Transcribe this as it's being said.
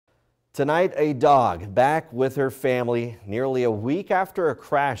Tonight, a dog back with her family nearly a week after a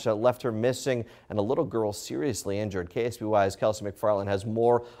crash that left her missing and a little girl seriously injured. KSBY's Kelsey McFarland has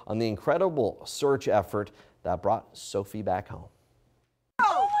more on the incredible search effort that brought Sophie back home.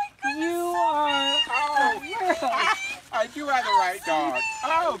 Oh my goodness, you are. Oh, yeah. I do have the right dog.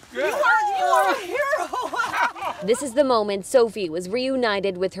 Oh, good. You are a hero. This is the moment Sophie was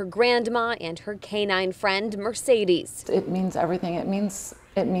reunited with her grandma and her canine friend, Mercedes. It means everything. It means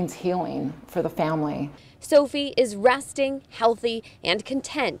healing for the family. Sophie is resting, healthy, and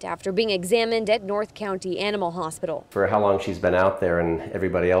content after being examined at North County Animal Hospital. For how long she's been out there and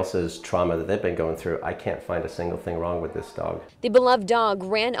everybody else's trauma that they've been going through, I can't find a single thing wrong with this dog. The beloved dog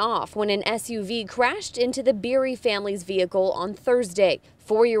ran off when an SUV crashed into the Beery family's vehicle on Thursday.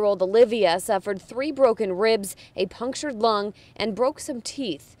 4-year-old Olivia suffered 3 broken ribs, a punctured lung, and broke some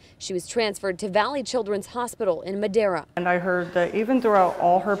teeth. She was transferred to Valley Children's Hospital in Madera. And I heard that even throughout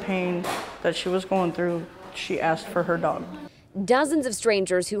all her pain that she was going through, she asked for her dog. Dozens of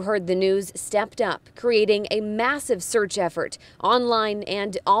strangers who heard the news stepped up, creating a massive search effort online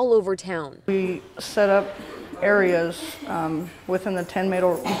and all over town. We set up areas within the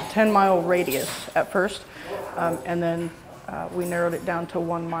 10-mile radius at first, and then we narrowed it down to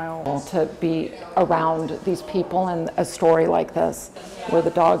 1 mile. To be around these people and a story like this, where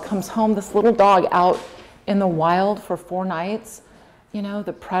the dog comes home, this little dog out in the wild for 4 nights, you know,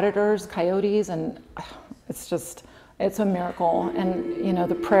 the predators, coyotes, and it's a miracle. And, you know,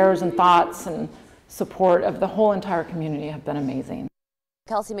 the prayers and thoughts and support of the whole entire community have been amazing.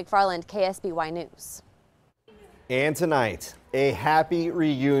 Kelsey McFarland, KSBY News. And tonight, a happy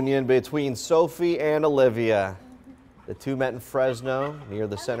reunion between Sophie and Olivia. The two met in Fresno. Near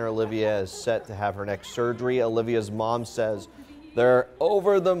the center, Olivia is set to have her next surgery. Olivia's mom says they're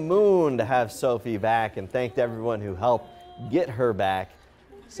over the moon to have Sophie back and thanked everyone who helped get her back,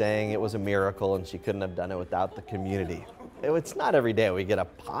 saying it was a miracle and she couldn't have done it without the community. It's not every day we get a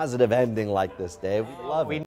positive ending like this, Dave. We love it.